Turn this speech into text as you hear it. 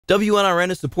WNRN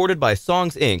is supported by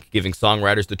Songs Inc., giving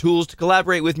songwriters the tools to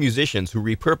collaborate with musicians who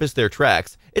repurpose their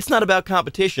tracks. It's not about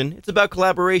competition, it's about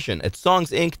collaboration at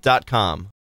songsinc.com.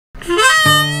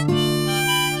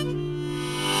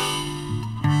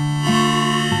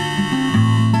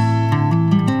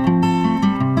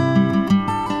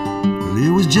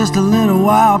 It was just a little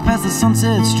while past the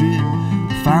Sunset Strip.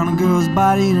 I found a girl's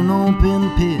body in an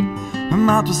open pit. Her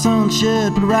mouth was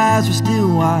sunshine, but her eyes were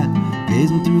still white,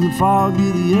 gazing through the fog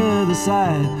to the other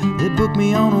side. They booked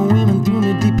me on a whim and threw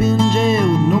me deep in jail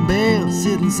with no bail,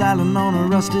 sitting silent on a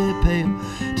rusty pail,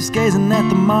 just gazing at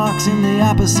the marks in the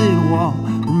opposite wall,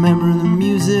 remembering the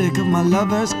music of my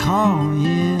lover's call,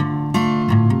 yeah.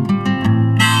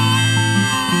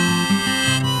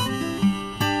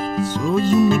 So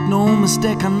you make no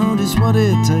mistake, I know just what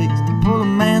it takes to pull a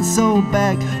man's soul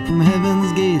back from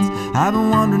heaven's gates. I've been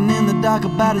wandering in the dark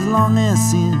about as long as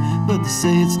sin, but they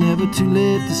say it's never too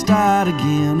late to start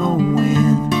again. Oh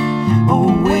when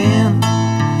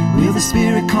will the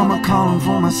Spirit come a-calling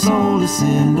for my soul to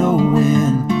send? Oh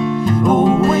when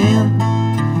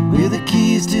will the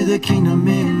keys to the kingdom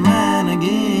be mine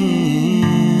again?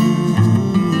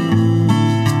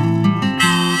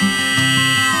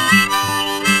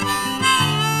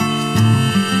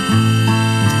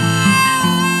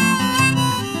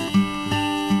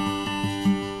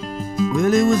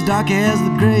 Well, it was dark as the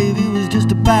grave, it was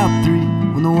just about 3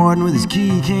 when the warden with his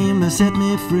key came to set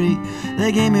me free.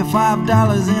 They gave me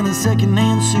 $5 and a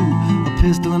second-hand suit, a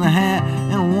pistol and a hat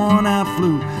and a worn-out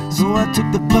flute. So I took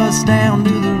the bus down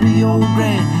to the Rio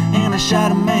Grande and I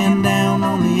shot a man down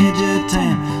on the edge of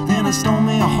town. Then I stole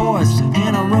me a horse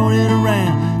and I rode it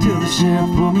around till the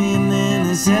sheriff pulled me in and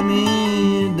he set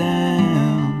me down.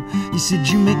 He said,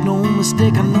 you make no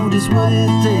mistake, I know just what it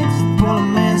takes to pull a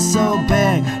man's soul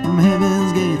back from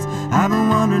heaven's gates. I've been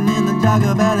wandering in the dark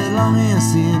about as long as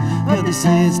sin, but they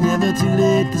say it's never too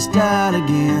late to start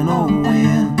again. Oh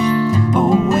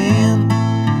when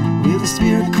will the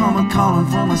Spirit come a-calling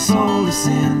for my soul to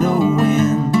send? Oh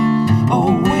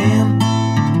when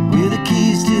will the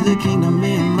keys to the kingdom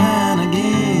be mine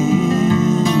again?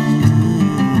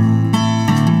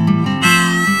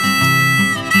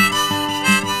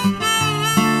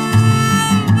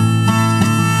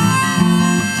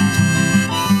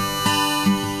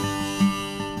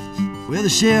 Well, the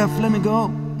sheriff let me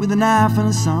go with a knife and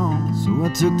a song, so I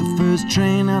took the first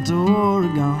train out to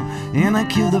Oregon, and I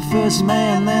killed the first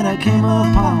man that I came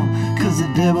upon, 'cause the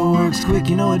devil works quick,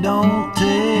 you know it don't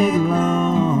take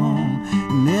long.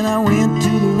 And then I went to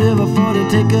the river for to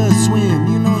take a swim.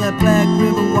 You know that black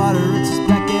river water, it's as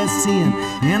black as sin.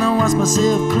 And I washed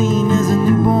myself clean as a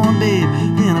newborn babe.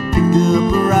 Then I picked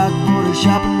up a rock for to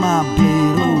sharpen my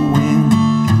blade.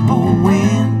 Oh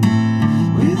when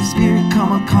will the Spirit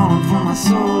come a-calling for my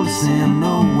soul to send?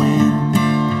 Oh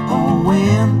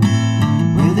when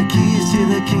will the keys to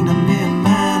the kingdom be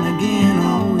mine again?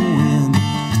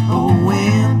 Oh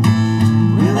when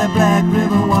will that black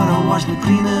river water wash me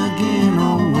clean again?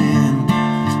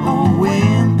 Oh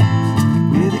when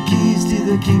will the keys to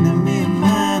the kingdom be mine?